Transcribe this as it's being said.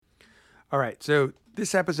All right. So,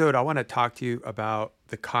 this episode, I want to talk to you about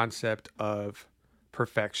the concept of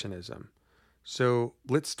perfectionism. So,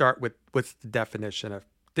 let's start with what's the definition of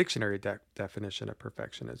definition of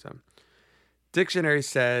perfectionism. Dictionary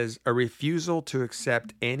says a refusal to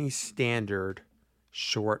accept any standard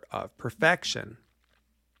short of perfection.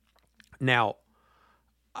 Now,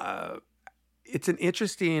 uh, it's an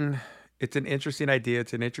interesting idea.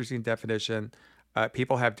 It's an interesting definition.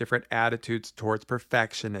 People have different attitudes towards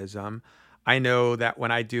perfectionism. I know that when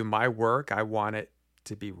I do my work, I want it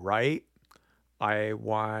to be right. I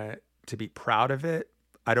want to be proud of it.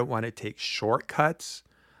 I don't want to take shortcuts,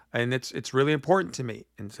 and it's really important to me.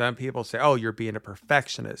 And some people say, "Oh, you're being a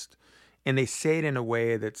perfectionist," and they say it in a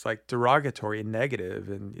way that's like derogatory and negative,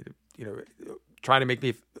 and trying to make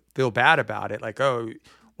me feel bad about it. Like, "Oh,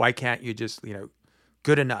 why can't you just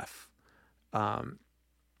good enough?" Um,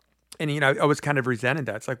 and I was kind of resenting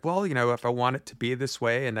that. It's like, well, if I want it to be this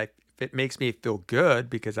way, and if it makes me feel good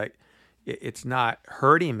because it's not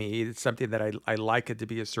hurting me. It's something that I like it to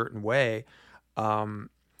be a certain way. Um,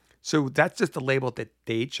 so that's just the label that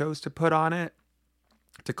they chose to put on it,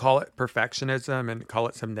 to call it perfectionism and call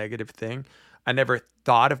it some negative thing. I never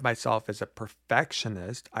thought of myself as a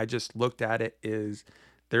perfectionist. I just looked at it as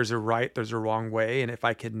there's a right, there's a wrong way. And if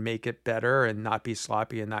I can make it better and not be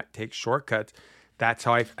sloppy and not take shortcuts, that's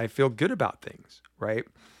how I feel good about things, right?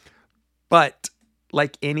 But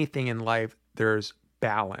like anything in life, there's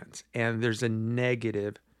balance and there's a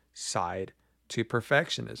negative side to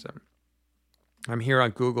perfectionism. I'm here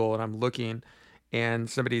on Google and I'm looking, and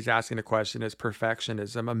somebody's asking a question: is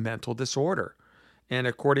perfectionism a mental disorder? And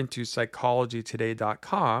according to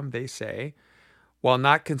psychologytoday.com, they say, while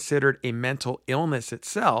not considered a mental illness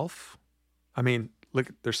itself, I mean,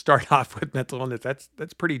 look, they're starting off with mental illness.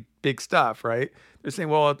 That's pretty big stuff, right? They're saying,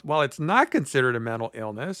 well, while it's not considered a mental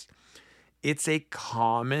illness, it's a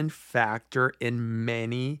common factor in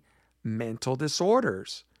many mental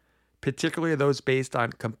disorders, particularly those based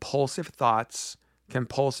on compulsive thoughts,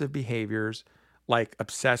 compulsive behaviors like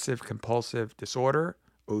obsessive compulsive disorder,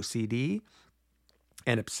 OCD,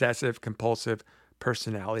 and obsessive compulsive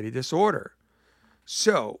personality disorder.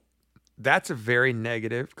 So, that's a very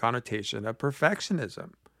negative connotation of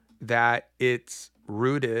perfectionism, that it's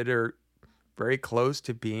rooted or very close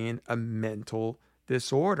to being a mental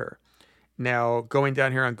disorder. Now, going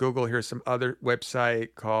down here on Google, here's some other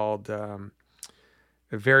website called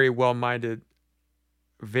very well minded,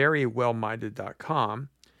 verywellminded.com.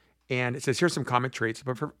 And it says, here's some common traits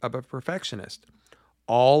of a perfectionist: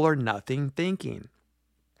 all or nothing thinking.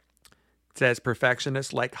 It says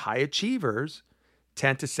perfectionists, like high achievers,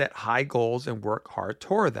 tend to set high goals and work hard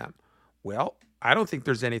toward them. Well, I don't think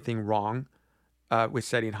there's anything wrong with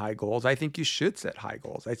setting high goals. I think you should set high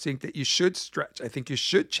goals. I think that you should stretch. I think you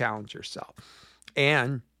should challenge yourself.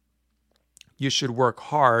 And you should work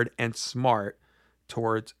hard and smart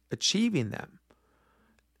towards achieving them.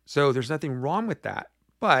 So there's nothing wrong with that.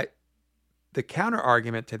 But the counter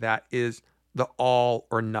argument to that is the all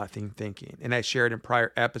or nothing thinking. And I shared in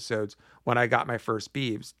prior episodes when I got my first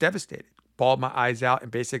B, I was devastated, bawled my eyes out,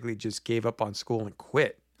 and basically just gave up on school and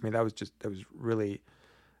quit. I mean, that was really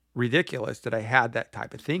ridiculous that I had that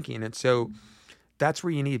type of thinking. And so that's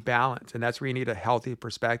where you need balance, and that's where you need a healthy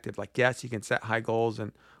perspective. Like, yes, you can set high goals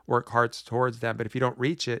and work hard towards them, but if you don't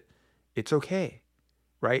reach it, it's okay,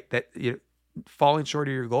 right? That falling short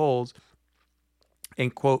of your goals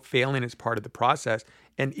and quote failing is part of the process.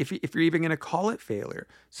 And if you're even going to call it failure,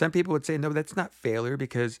 some people would say, no, that's not failure,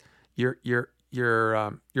 because you're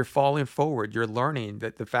falling forward. You're learning.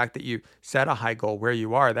 That the fact that you set a high goal where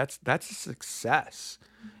you are, that's a success.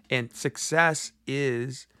 And success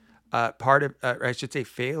is part of, or I should say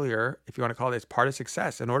failure, if you want to call it, it's part of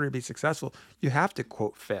success. In order to be successful, you have to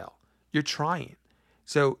quote fail. You're trying.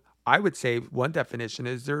 So I would say one definition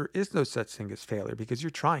is there is no such thing as failure, because you're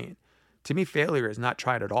trying. To me, failure is not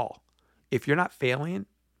trying at all. If you're not failing,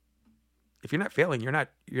 you're not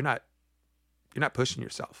pushing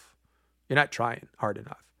yourself. You're not trying hard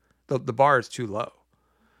enough. The bar is too low.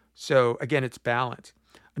 So again, it's balance.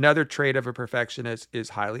 Another trait of a perfectionist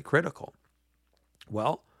is highly critical.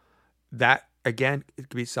 Well, that again, it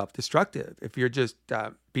can be self-destructive. If you're just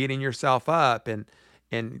beating yourself up and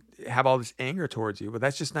have all this anger towards you, well,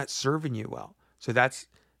 that's just not serving you well. So that's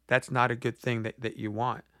not a good thing that you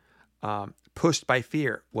want. Pushed by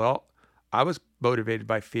fear. Well, I was motivated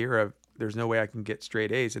by fear of there's no way I can get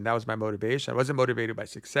straight A's, and that was my motivation. I wasn't motivated by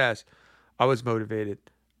success. I was motivated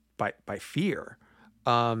by fear.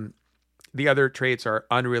 The other traits are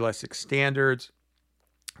unrealistic standards,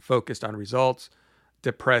 focused on results,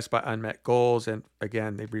 depressed by unmet goals, and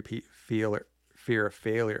again, they repeat fear of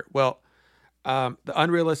failure. Well, The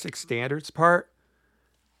unrealistic standards part,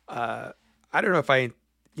 uh, I don't know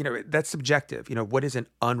if that's subjective. What is an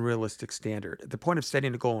unrealistic standard? The point of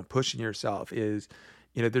setting a goal and pushing yourself is,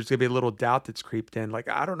 there's going to be a little doubt that's creeped in. Like,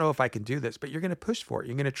 I don't know if I can do this, but you're going to push for it.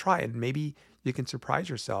 You're going to try it. And maybe you can surprise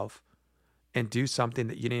yourself and do something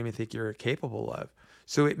that you didn't even think you're capable of.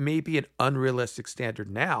 So it may be an unrealistic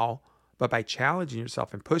standard now, but by challenging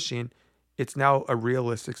yourself and pushing, it's now a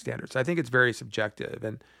realistic standard. So I think it's very subjective.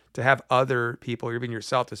 And to have other people, or even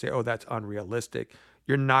yourself, to say, oh, that's unrealistic,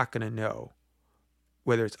 you're not going to know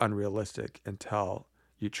whether it's unrealistic until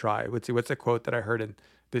you try. What's the quote that I heard in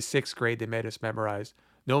the sixth grade they made us memorize?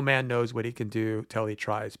 No man knows what he can do till he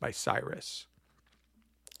tries, by Cyrus.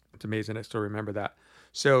 It's amazing. I still remember that.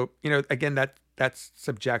 So, again, that's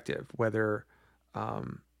subjective, whether,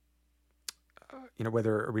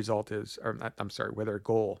 whether a result is, or not, I'm sorry, whether a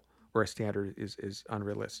goal or a standard is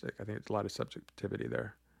unrealistic. I think there's a lot of subjectivity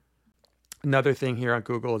there. Another thing here on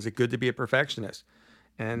Google, is it good to be a perfectionist?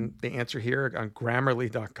 And the answer here on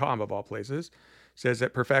Grammarly.com, of all places, says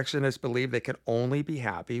that perfectionists believe they can only be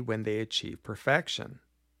happy when they achieve perfection.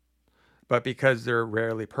 But because they're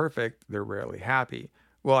rarely perfect, they're rarely happy.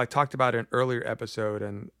 Well, I talked about in an earlier episode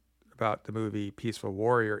and about the movie Peaceful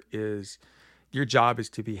Warrior, is your job is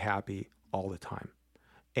to be happy all the time.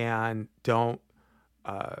 And don't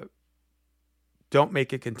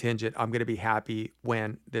make it contingent. I'm going to be happy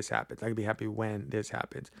when this happens. I'm going to be happy when this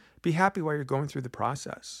happens. Be happy while you're going through the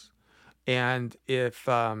process. And if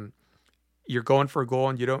you're going for a goal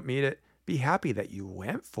and you don't meet it, be happy that you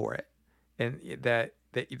went for it, and that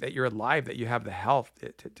you're alive, that you have the health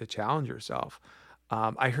to challenge yourself.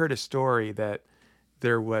 I heard a story that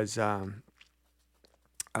there was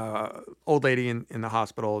old lady in the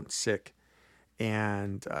hospital, sick,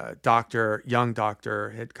 and young doctor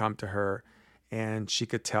had come to her, and she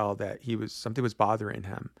could tell that something was bothering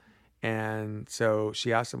him. And so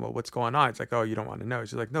she asked him, well, what's going on? It's like, oh, you don't want to know.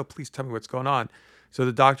 She's like, no, please tell me what's going on. So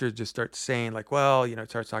the doctor just starts saying, like, well,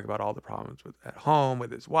 starts talking about all the problems at home,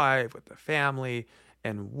 with his wife, with the family,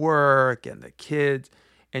 and work, and the kids,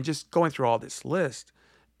 and just going through all this list.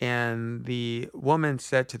 And the woman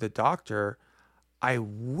said to the doctor, I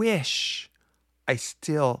wish I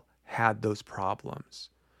still had those problems.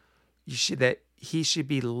 He should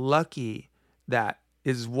be lucky that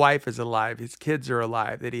his wife is alive, his kids are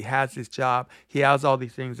alive, that he has his job, he has all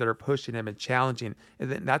these things that are pushing him and challenging. And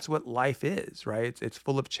that's what life is, right? It's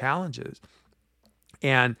full of challenges.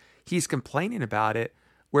 And he's complaining about it,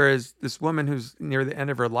 whereas this woman who's near the end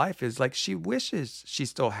of her life is like, she wishes she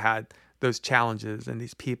still had those challenges and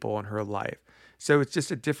these people in her life. So it's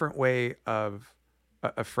just a different way of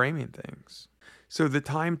framing things. So the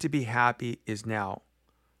time to be happy is now.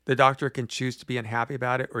 The doctor can choose to be unhappy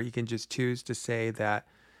about it, or you can just choose to say that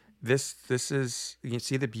this is, you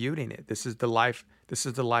see the beauty in it. This is the life. This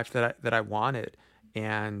is the life that I wanted.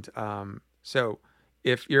 And so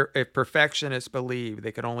if perfectionists believe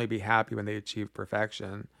they can only be happy when they achieve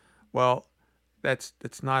perfection, well, that's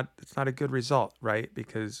not a good result, right?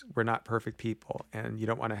 Because we're not perfect people, and you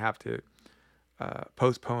don't want to have to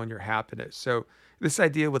postpone your happiness. So this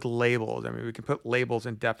idea with labels, I mean, we can put labels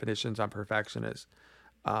and definitions on perfectionists.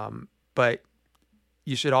 But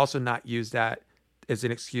you should also not use that as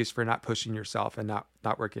an excuse for not pushing yourself and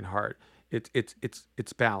not working hard.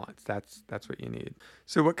 It's balance. That's what you need.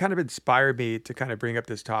 So what kind of inspired me to kind of bring up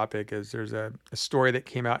this topic is there's a story that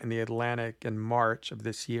came out in the Atlantic in March of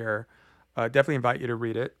this year. Definitely invite you to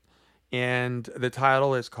read it. And the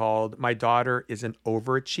title is called "My Daughter is an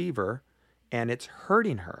Overachiever and It's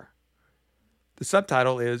Hurting Her." The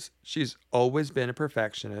subtitle is "She's always been a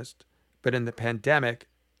perfectionist, but in the pandemic,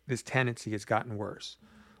 this tendency has gotten worse."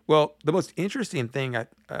 Well, the most interesting thing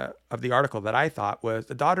of the article that I thought was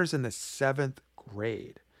the daughter's in the 7th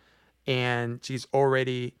grade, and she's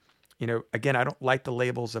already, again, I don't like the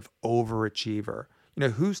labels of overachiever.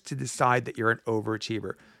 Who's to decide that you're an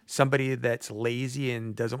overachiever? Somebody that's lazy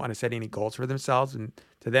and doesn't want to set any goals for themselves, and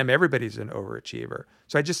to them, everybody's an overachiever.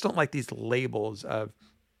 So I just don't like these labels of,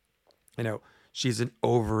 she's an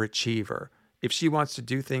overachiever. If she wants to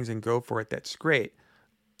do things and go for it, that's great.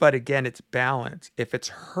 But again, it's balance. If it's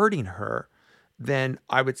hurting her, then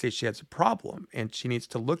I would say she has a problem, and she needs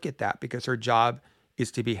to look at that, because her job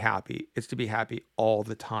is to be happy. It's to be happy all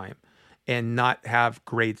the time and not have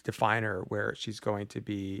grades define her where she's going to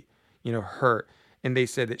be, hurt. And they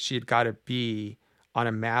said that she had got a B on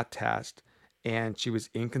a math test, and she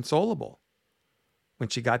was inconsolable when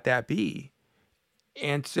she got that B.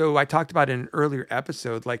 And so I talked about in an earlier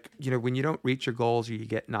episode, like, when you don't reach your goals or you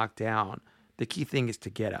get knocked down, the key thing is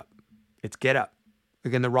to get up. It's get up.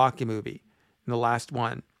 Like in the Rocky movie, in the last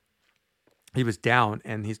one, he was down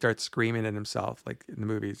and he starts screaming at himself, like in the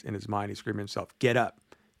movies, in his mind, he's screaming at himself, get up,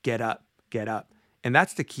 get up, get up. And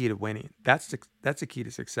that's the key to winning. That's the key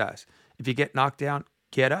to success. If you get knocked down,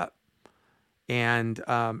 get up. And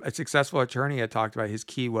a successful attorney had talked about his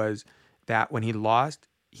key was that when he lost,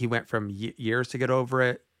 he went from years to get over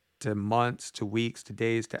it, to months, to weeks, to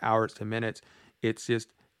days, to hours, to minutes. It's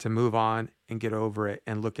just to move on and get over it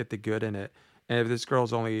and look at the good in it. And if this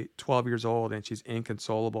girl's only 12 years old and she's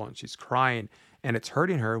inconsolable and she's crying and it's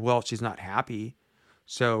hurting her, well, she's not happy.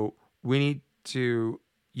 So you need to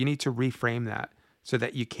reframe that so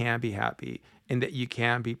that you can be happy and that you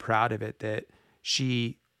can be proud of it, that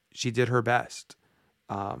she did her best.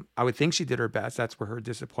 I would think she did her best. That's where her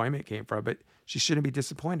disappointment came from, but she shouldn't be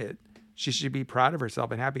disappointed. She should be proud of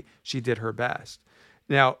herself and happy. She did her best.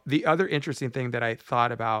 Now, the other interesting thing that I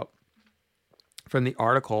thought about from the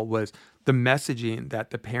article was the messaging that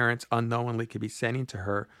the parents unknowingly could be sending to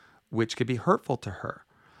her, which could be hurtful to her.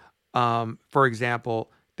 For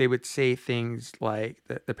example, they would say things like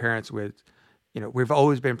the parents would, we've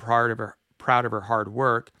always been proud of her hard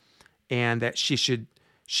work, and that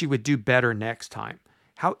she would do better next time.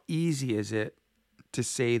 How easy is it to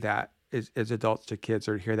say that as adults to kids,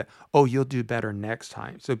 or to hear that, oh, you'll do better next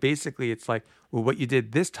time. So basically it's like, well, what you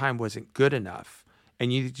did this time wasn't good enough,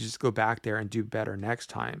 and you need to just go back there and do better next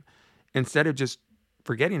time. Instead of just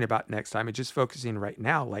forgetting about next time and just focusing right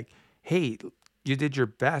now, like, hey, you did your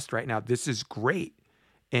best right now. This is great.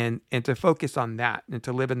 And to focus on that and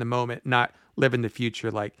to live in the moment, not live in the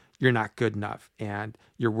future like you're not good enough and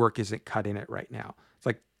your work isn't cutting it right now. It's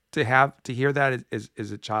like to hear that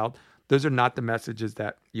as a child, those are not the messages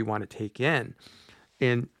that you want to take in.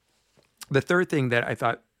 And the third thing that I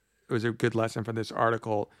thought was a good lesson from this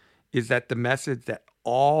article is that the message that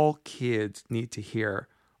all kids need to hear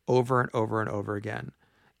over and over and over again.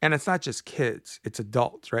 And it's not just kids, it's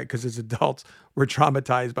adults, right? Because as adults, we're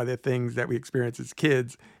traumatized by the things that we experience as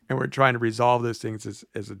kids, and we're trying to resolve those things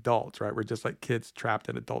as adults, right? We're just like kids trapped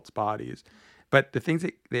in adults' bodies. But the things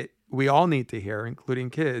that we all need to hear, including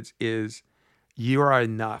kids, is you are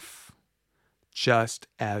enough just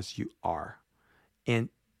as you are. And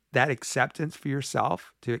that acceptance for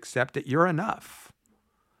yourself, to accept that you're enough,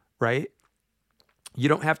 right? You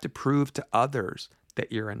don't have to prove to others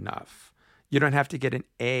that you're enough. You don't have to get an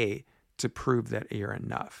A to prove that you're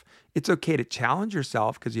enough. It's okay to challenge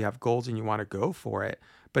yourself because you have goals and you want to go for it.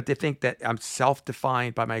 But to think that I'm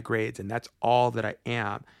self-defined by my grades and that's all that I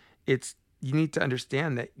am, you need to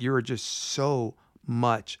understand that you're just so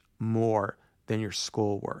much more than your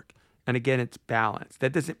schoolwork. And again, it's balance.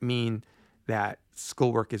 That doesn't mean that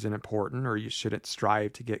schoolwork isn't important or you shouldn't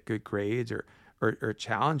strive to get good grades or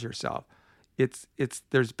challenge yourself.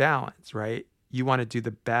 There's balance, right? You want to do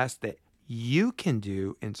the best that you can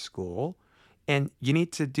do in school, and you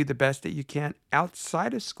need to do the best that you can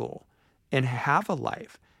outside of school and have a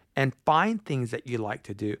life and find things that you like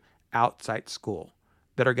to do outside school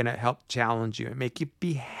that are going to help challenge you and make you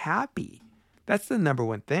be happy. That's the number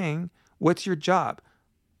one thing. What's your job?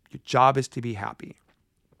 Your job is to be happy.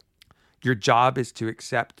 Your job is to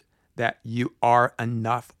accept that you are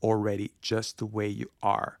enough already just the way you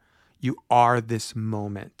are. You are this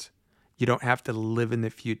moment. You don't have to live in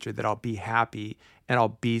the future that I'll be happy and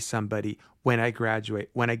I'll be somebody when I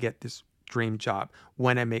graduate, when I get this dream job,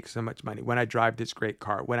 when I make so much money, when I drive this great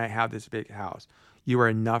car, when I have this big house. You are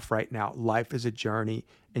enough right now. Life is a journey,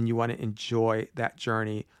 and you want to enjoy that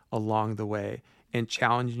journey along the way. And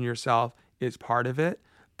challenging yourself is part of it.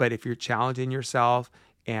 But if you're challenging yourself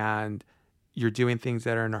and you're doing things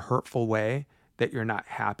that are in a hurtful way, that you're not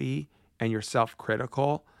happy and you're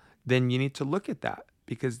self-critical, then you need to look at that.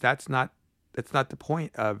 Because that's not the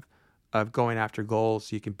point of going after goals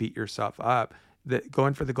so you can beat yourself up. That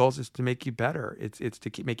going for the goals is to make you better. It's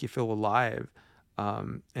to make you feel alive,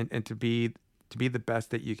 and to be the best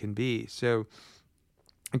that you can be. So,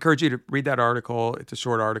 I encourage you to read that article. It's a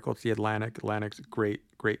short article. It's the Atlantic. Atlantic's a great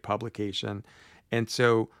publication. And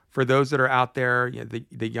so, for those that are out there,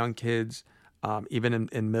 the young kids, even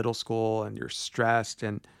in middle school, and you're stressed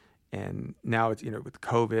and now it's, with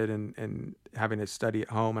COVID and having to study at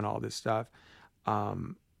home and all this stuff,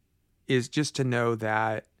 is just to know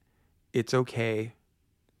that it's okay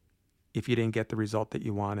if you didn't get the result that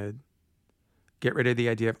you wanted. Get rid of the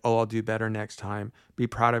idea of, oh, I'll do better next time. Be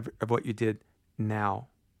proud of what you did now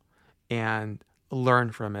and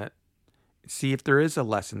learn from it. See if there is a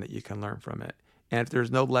lesson that you can learn from it. And if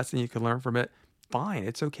there's no lesson you can learn from it, fine.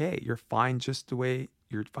 It's okay. You're fine just the way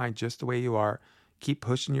you are. Keep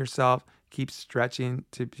pushing yourself, keep stretching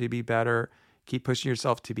to be better, keep pushing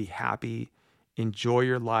yourself to be happy, enjoy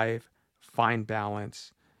your life, find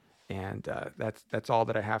balance. And that's all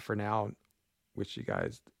that I have for now.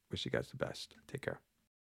 Wish you guys the best. Take care.